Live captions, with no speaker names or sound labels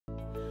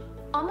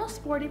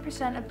Almost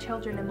 40% of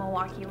children in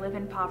Milwaukee live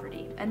in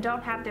poverty and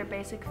don't have their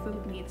basic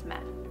food needs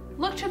met.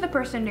 Look to the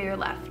person to your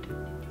left.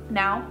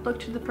 Now, look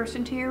to the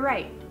person to your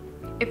right.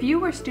 If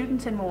you were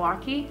students in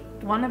Milwaukee,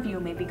 one of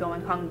you may be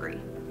going hungry.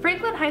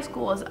 Franklin High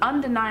School is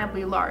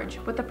undeniably large,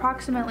 with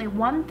approximately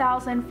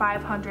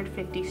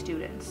 1,550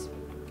 students.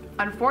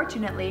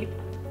 Unfortunately,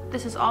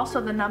 this is also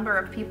the number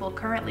of people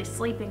currently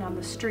sleeping on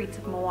the streets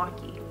of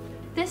Milwaukee.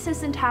 This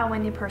isn't how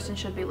any person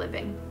should be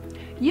living.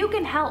 You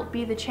can help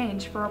be the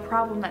change for a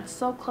problem that's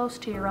so close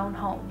to your own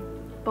home.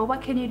 But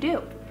what can you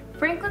do?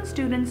 Franklin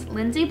students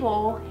Lindsay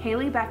Bowl,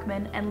 Haley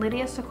Beckman, and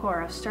Lydia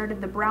Sikora started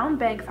the Brown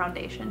Bag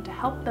Foundation to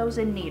help those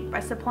in need by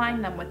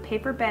supplying them with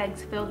paper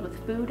bags filled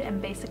with food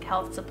and basic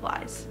health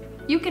supplies.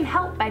 You can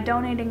help by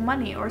donating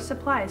money or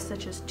supplies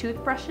such as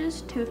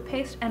toothbrushes,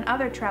 toothpaste, and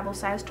other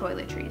travel-sized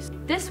toiletries.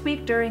 This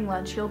week during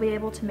lunch, you'll be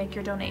able to make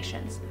your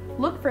donations.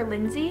 Look for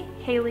Lindsay,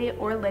 Haley,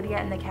 or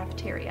Lydia in the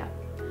cafeteria.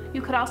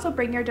 You could also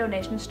bring your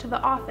donations to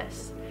the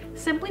office.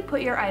 Simply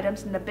put your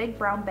items in the big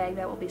brown bag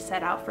that will be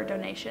set out for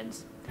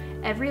donations.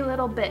 Every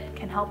little bit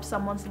can help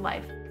someone's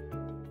life.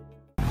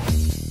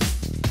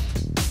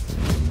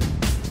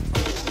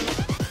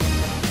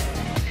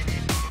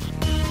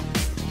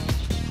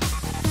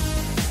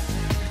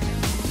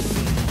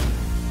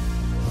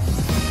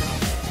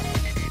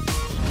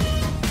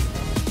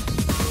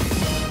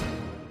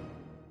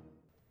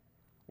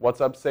 What's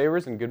up,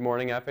 Sabers, and good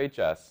morning,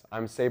 FHS.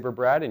 I'm Saber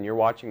Brad, and you're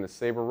watching the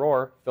Saber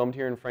Roar, filmed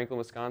here in Franklin,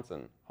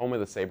 Wisconsin, home of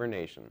the Saber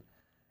Nation.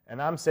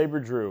 And I'm Saber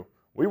Drew.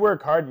 We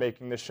work hard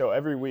making this show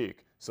every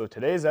week, so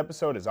today's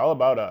episode is all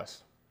about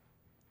us.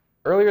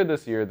 Earlier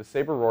this year, the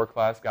Saber Roar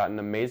class got an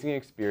amazing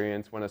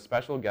experience when a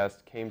special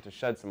guest came to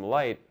shed some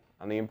light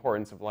on the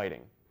importance of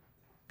lighting.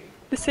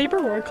 The Saber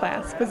Roar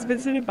class was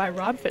visited by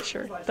Rob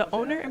Fisher, the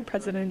owner and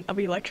president of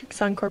Electric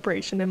Sun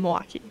Corporation in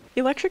Milwaukee.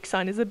 Electric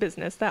Sun is a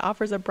business that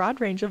offers a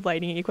broad range of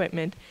lighting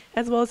equipment,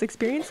 as well as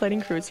experienced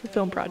lighting crews for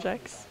film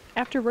projects.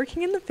 After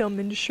working in the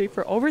film industry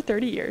for over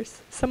 30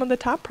 years, some of the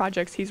top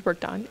projects he's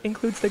worked on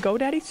includes the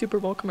GoDaddy Super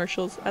Bowl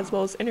commercials, as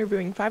well as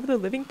interviewing 5 of the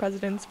living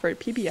presidents for a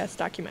PBS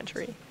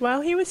documentary. While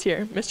he was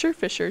here, Mr.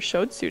 Fisher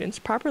showed students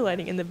proper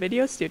lighting in the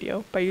video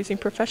studio by using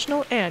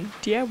professional and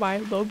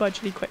DIY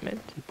low-budget equipment.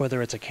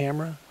 Whether it's a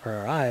camera or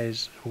our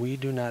eyes, we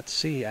do not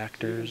see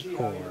actors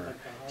or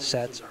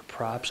sets or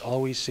props.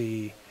 All we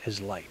see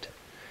is light.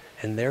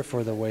 And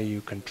therefore, the way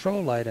you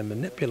control light and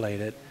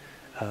manipulate it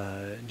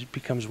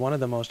becomes one of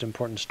the most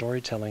important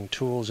storytelling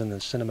tools in the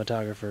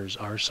cinematographer's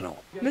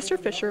arsenal. Mr.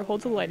 Fisher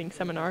holds a lighting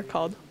seminar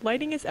called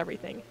Lighting is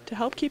Everything to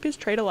help keep his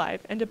trade alive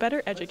and to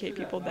better educate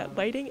people that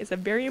lighting is a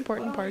very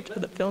important part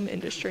of the film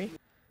industry.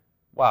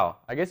 Wow,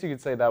 I guess you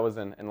could say that was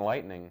an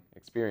enlightening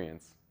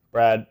experience.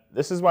 Brad,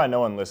 this is why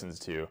no one listens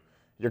to you.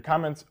 Your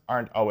comments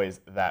aren't always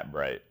that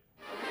bright.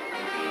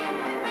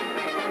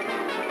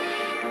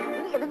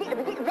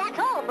 That's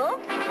all,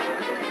 folks.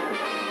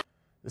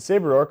 The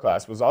Saber Roar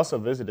class was also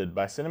visited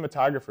by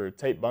cinematographer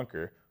Tate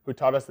Bunker, who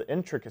taught us the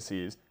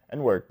intricacies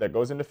and work that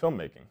goes into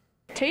filmmaking.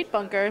 Tate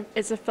Bunker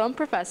is a film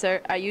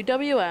professor at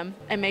UWM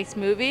and makes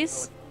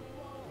movies,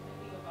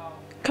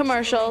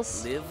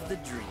 commercials,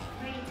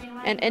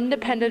 and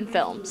independent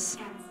films.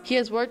 He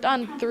has worked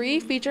on 3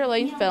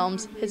 feature-length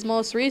films. His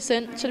most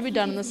recent should be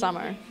done in the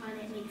summer.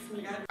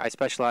 I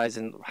specialize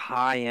in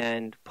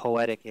high-end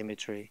poetic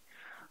imagery.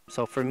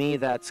 So for me,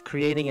 that's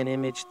creating an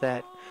image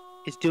that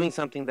is doing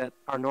something that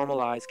our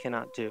normal eyes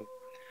cannot do.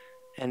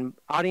 And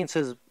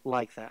audiences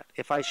like that.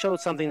 If I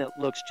showed something that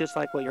looks just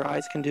like what your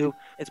eyes can do,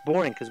 it's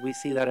boring because we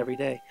see that every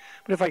day.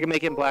 But if I can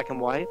make it in black and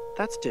white,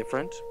 that's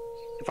different.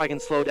 If I can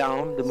slow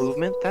down the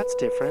movement, that's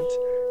different.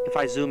 If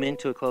I zoom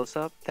into a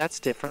close-up, that's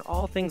different.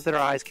 All things that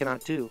our eyes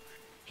cannot do.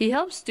 He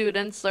helps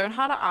students learn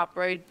how to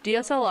operate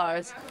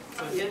DSLRs,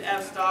 So hit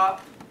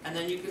f-stop, and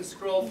then you can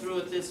scroll through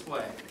it this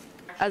way.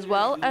 as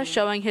well as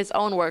showing his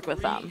own work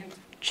with them.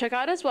 Check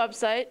out his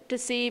website to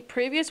see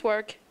previous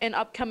work in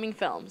upcoming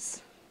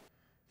films.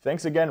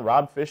 Thanks again,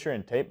 Rob Fisher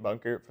and Tate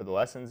Bunker, for the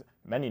lessons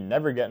many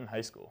never get in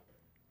high school.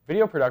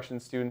 Video production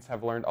students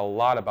have learned a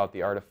lot about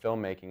the art of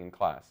filmmaking in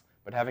class,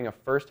 but having a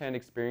first-hand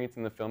experience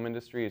in the film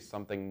industry is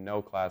something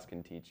no class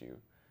can teach you.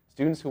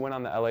 Students who went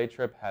on the LA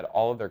trip had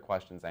all of their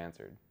questions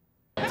answered.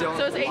 So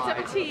it's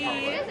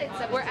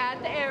 8:17. We're at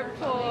the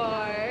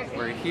airport.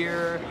 We're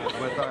here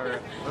with our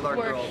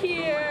We're girl,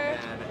 here.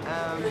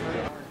 and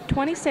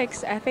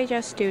 26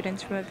 FHS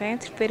students from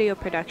Advanced Video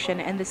Production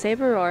and the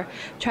Saber Roar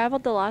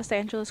traveled to Los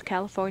Angeles,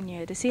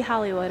 California to see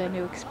Hollywood and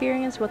to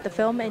experience what the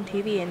film and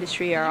TV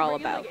industry are all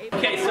about.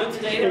 Okay, so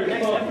today our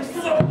next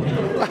episode.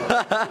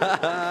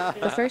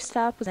 The first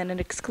stop was an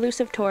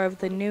exclusive tour of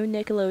the new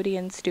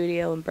Nickelodeon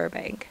studio in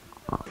Burbank.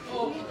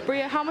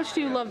 Bria, how much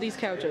do you love these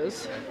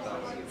couches?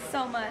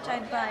 So much,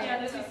 I'd buy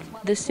it.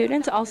 The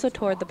students also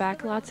toured the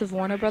backlots of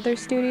Warner Brothers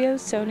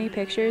Studios, Sony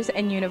Pictures,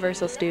 and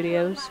Universal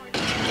Studios.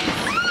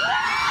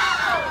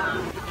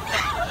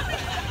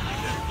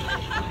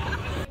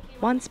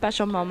 One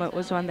special moment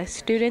was when the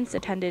students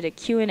attended a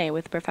Q&A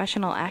with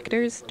professional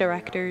actors,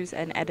 directors,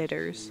 and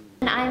editors.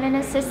 I'm an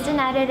assistant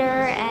editor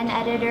and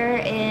editor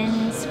in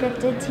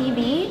scripted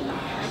TV.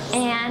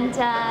 And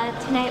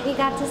tonight we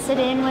got to sit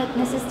in with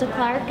Mrs.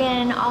 DeClark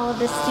and all of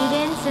the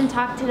students and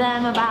talk to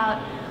them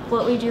about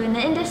what we do in the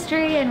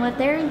industry and what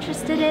they're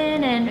interested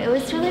in, and it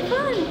was really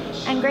fun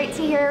and great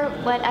to hear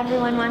what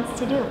everyone wants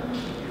to do.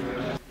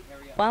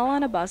 While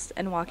on a bus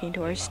and walking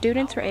tour,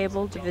 students were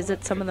able to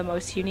visit some of the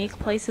most unique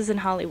places in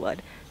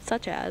Hollywood,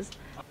 such as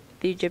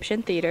the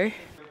Egyptian Theater,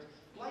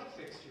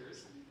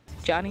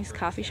 Johnny's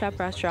Coffee Shop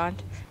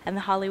Restaurant, and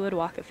the Hollywood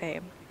Walk of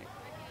Fame.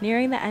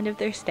 Nearing the end of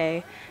their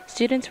stay,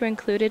 students were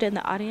included in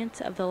the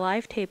audience of the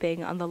live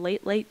taping on The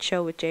Late Late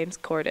Show with James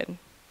Corden.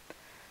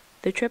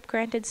 The trip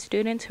granted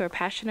students who are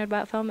passionate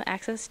about film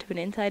access to an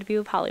inside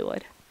view of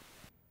Hollywood.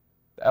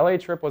 The LA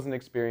trip was an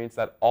experience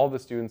that all the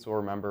students will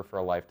remember for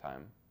a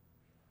lifetime.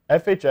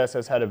 FHS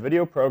has had a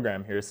video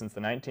program here since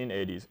the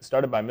 1980s,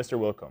 started by Mr.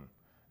 Wilcombe.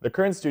 The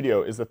current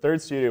studio is the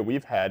third studio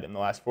we've had in the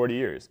last 40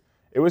 years.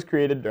 It was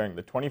created during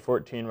the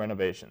 2014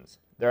 renovations.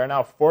 There are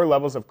now 4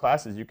 levels of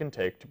classes you can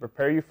take to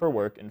prepare you for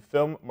work in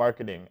film,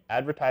 marketing,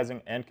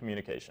 advertising, and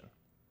communication.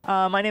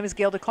 My name is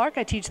Gail DeClark.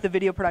 I teach the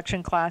video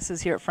production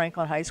classes here at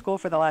Franklin High School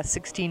for the last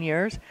 16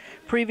 years.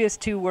 Previous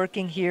to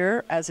working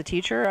here as a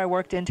teacher, I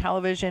worked in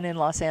television in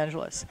Los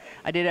Angeles.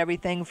 I did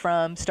everything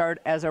from start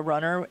as a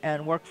runner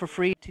and work for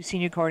free to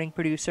senior recording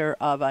producer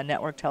of a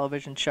network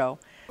television show.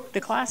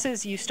 The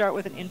classes, you start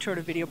with an intro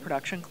to video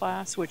production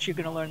class, which you're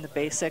going to learn the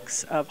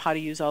basics of how to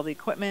use all the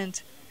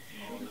equipment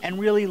and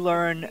really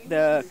learn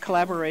the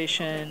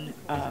collaboration,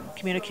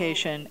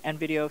 communication, and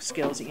video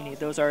skills that you need.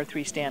 Those are our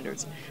 3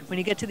 standards. When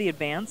you get to the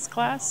advanced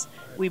class,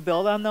 we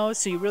build on those,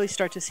 so you really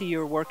start to see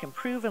your work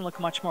improve and look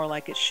much more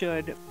like it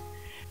should.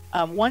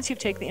 Once you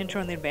take the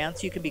intro and the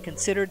advanced, you can be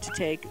considered to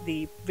take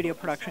the video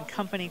production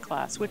company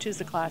class, which is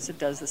the class that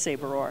does the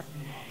Saber Roar.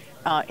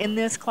 In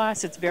this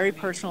class, it's very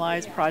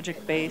personalized,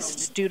 project-based.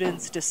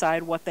 Students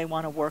decide what they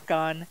want to work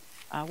on,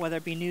 whether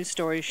it be news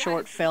stories,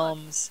 short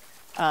films.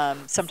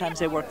 Sometimes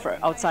they work for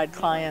outside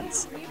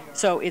clients.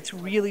 So it's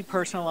really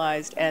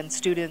personalized, and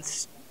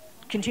students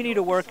continue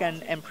to work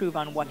and improve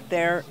on what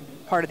their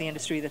part of the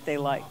industry that they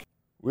like.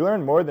 We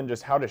learned more than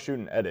just how to shoot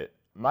and edit.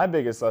 My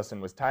biggest lesson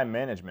was time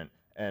management.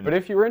 But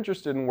if you're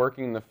interested in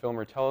working in the film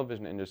or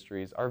television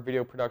industries, our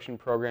video production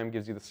program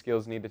gives you the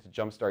skills needed to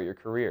jumpstart your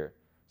career.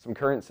 Some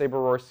current Saber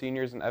Roar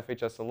seniors and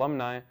FHS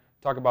alumni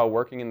talk about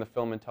working in the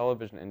film and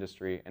television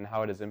industry and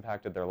how it has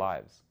impacted their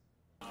lives.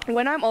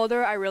 When I'm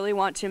older, I really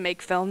want to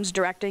make films.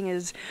 Directing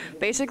is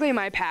basically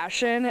my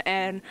passion,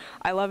 and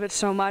I love it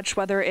so much,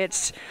 whether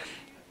it's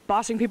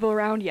bossing people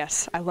around,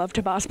 yes, I love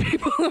to boss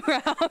people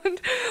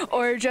around,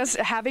 or just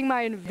having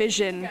my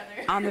vision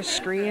on the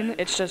screen.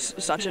 It's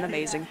just such an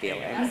amazing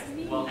feeling.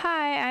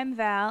 Hi, I'm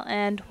Val,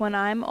 and when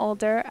I'm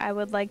older, I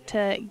would like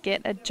to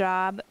get a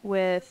job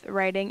with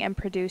writing and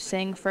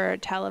producing for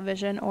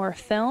television or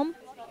film.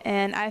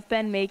 And I've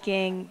been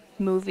making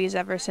movies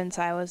ever since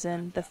I was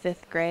in the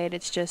 5th grade.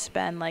 It's just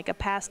been like a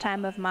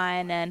pastime of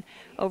mine, and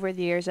over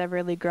the years I've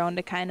really grown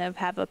to kind of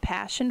have a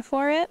passion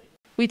for it.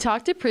 We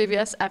talked to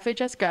previous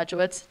FHS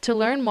graduates to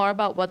learn more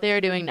about what they are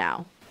doing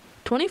now.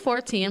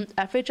 2014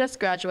 FHS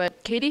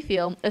graduate Katie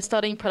Thiel is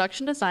studying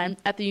production design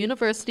at the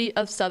University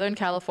of Southern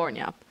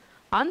California.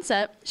 On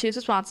set, she is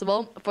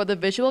responsible for the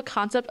visual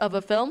concept of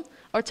a film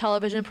or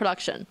television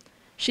production.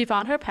 She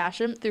found her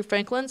passion through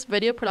Franklin's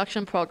video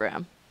production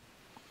program.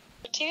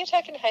 TV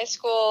Tech in high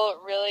school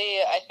really,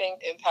 I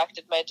think,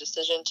 impacted my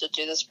decision to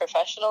do this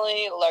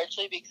professionally,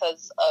 largely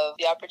because of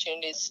the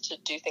opportunities to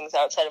do things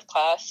outside of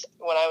class.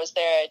 When I was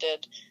there, I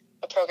did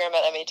a program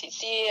at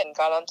MATC and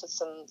got onto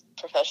some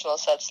professional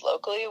sets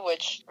locally,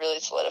 which really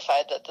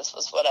solidified that this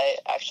was what I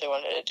actually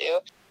wanted to do.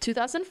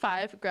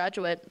 2005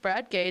 graduate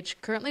Brad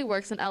Gage currently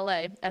works in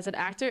LA as an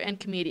actor and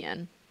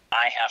comedian.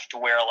 I have to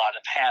wear a lot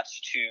of hats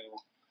to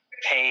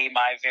pay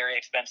my very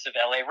expensive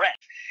LA rent.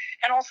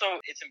 And also,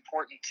 it's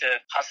important to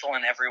hustle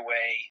in every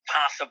way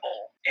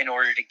possible in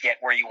order to get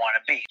where you want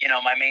to be. You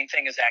know, my main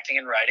thing is acting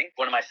and writing.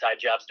 One of my side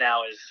jobs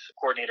now is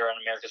coordinator on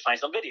America's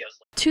Funniest Home Videos.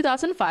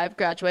 2005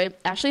 graduate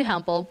Ashley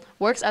Hempel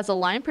works as a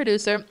line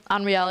producer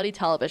on reality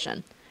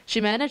television.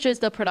 She manages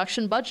the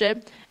production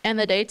budget and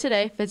the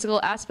day-to-day physical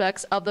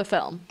aspects of the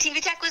film.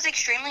 TV Tech was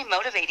extremely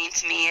motivating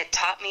to me. It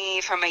taught me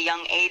from a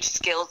young age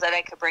skills that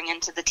I could bring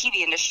into the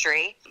TV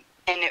industry,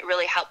 and it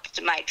really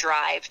helped my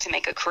drive to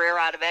make a career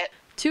out of it.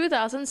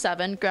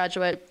 2007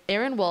 graduate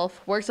Erin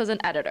Wolf works as an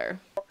editor.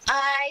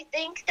 I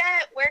think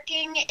that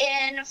working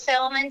in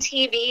film and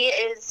TV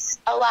is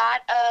a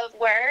lot of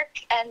work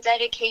and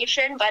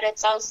dedication, but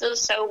it's also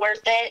so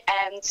worth it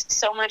and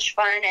so much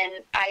fun,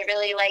 and I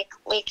really like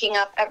waking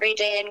up every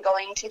day and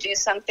going to do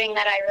something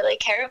that I really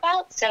care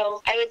about.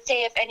 So I would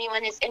say if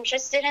anyone is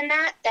interested in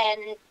that,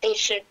 then they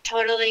should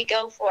totally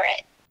go for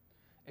it.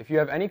 If you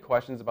have any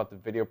questions about the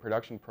video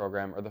production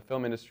program or the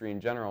film industry in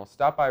general,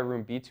 stop by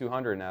room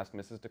B200 and ask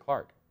Mrs.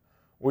 DeClark.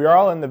 We are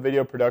all in the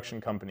video production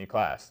company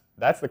class.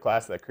 That's the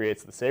class that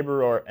creates the Saber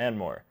Roar and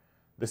more.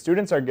 The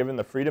students are given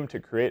the freedom to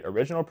create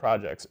original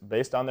projects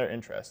based on their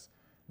interests.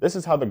 This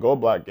is how the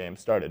Gold Block game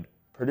started.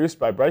 Produced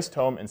by Bryce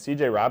Tome and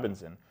CJ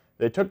Robinson,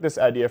 they took this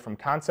idea from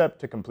concept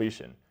to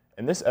completion.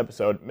 In this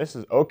episode,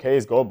 Mrs.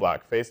 Ok's Gold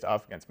Block faced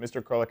off against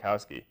Mr.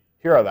 Krolikowski.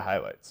 Here are the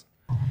highlights.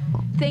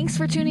 Thanks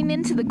for tuning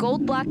in to the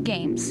Gold Block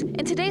Games.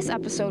 In today's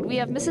episode, we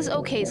have Mrs.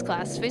 Ok's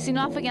class facing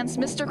off against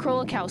Mr.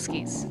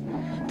 Krolikowski's.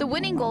 The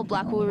winning Gold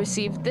Block will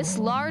receive this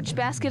large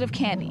basket of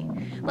candy.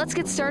 Let's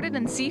get started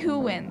and see who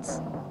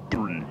wins.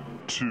 3,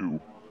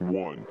 2,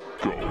 1,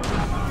 go.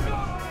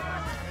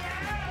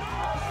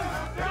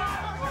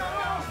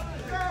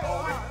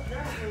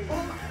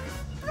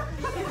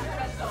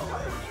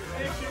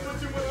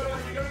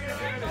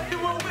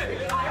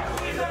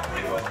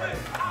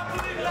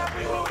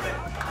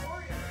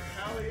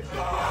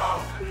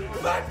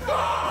 Let's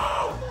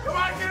go! Come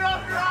on, get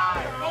off your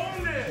eye!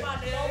 Own it!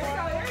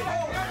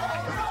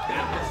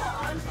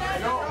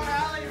 No,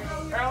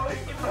 Allie,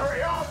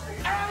 hurry up!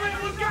 Allie,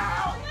 look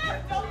out!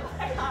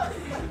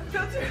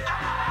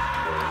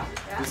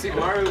 You see,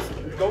 Mario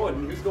was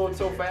going. He was going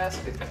so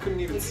fast, I couldn't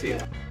even see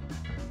him.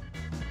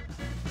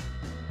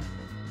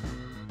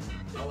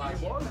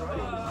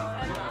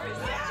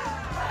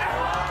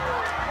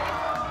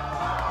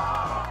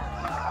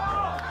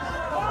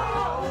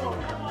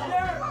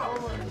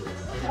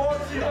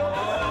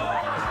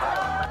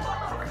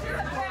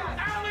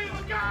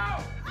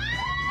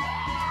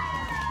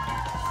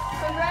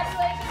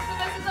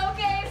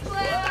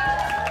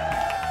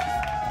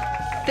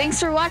 Thanks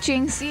for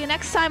watching. See you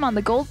next time on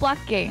the Gold Block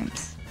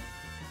Games.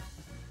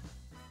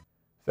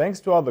 Thanks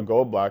to all the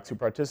Gold Blocks who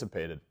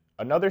participated.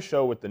 Another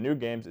show with the new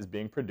games is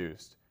being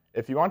produced.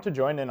 If you want to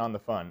join in on the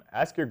fun,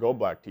 ask your Gold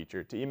Block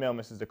teacher to email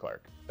Mrs. DeClark.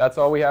 That's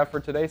all we have for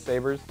today,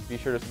 Sabers. Be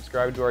sure to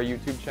subscribe to our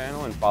YouTube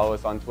channel and follow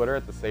us on Twitter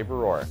at The Saber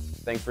Roar.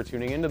 Thanks for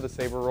tuning into The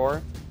Saber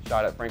Roar,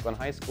 shot at Franklin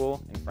High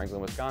School in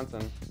Franklin,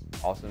 Wisconsin,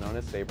 also known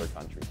as Saber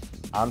Country.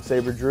 I'm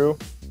Saber Drew.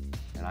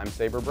 And I'm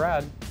Saber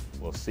Brad.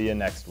 We'll see you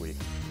next week.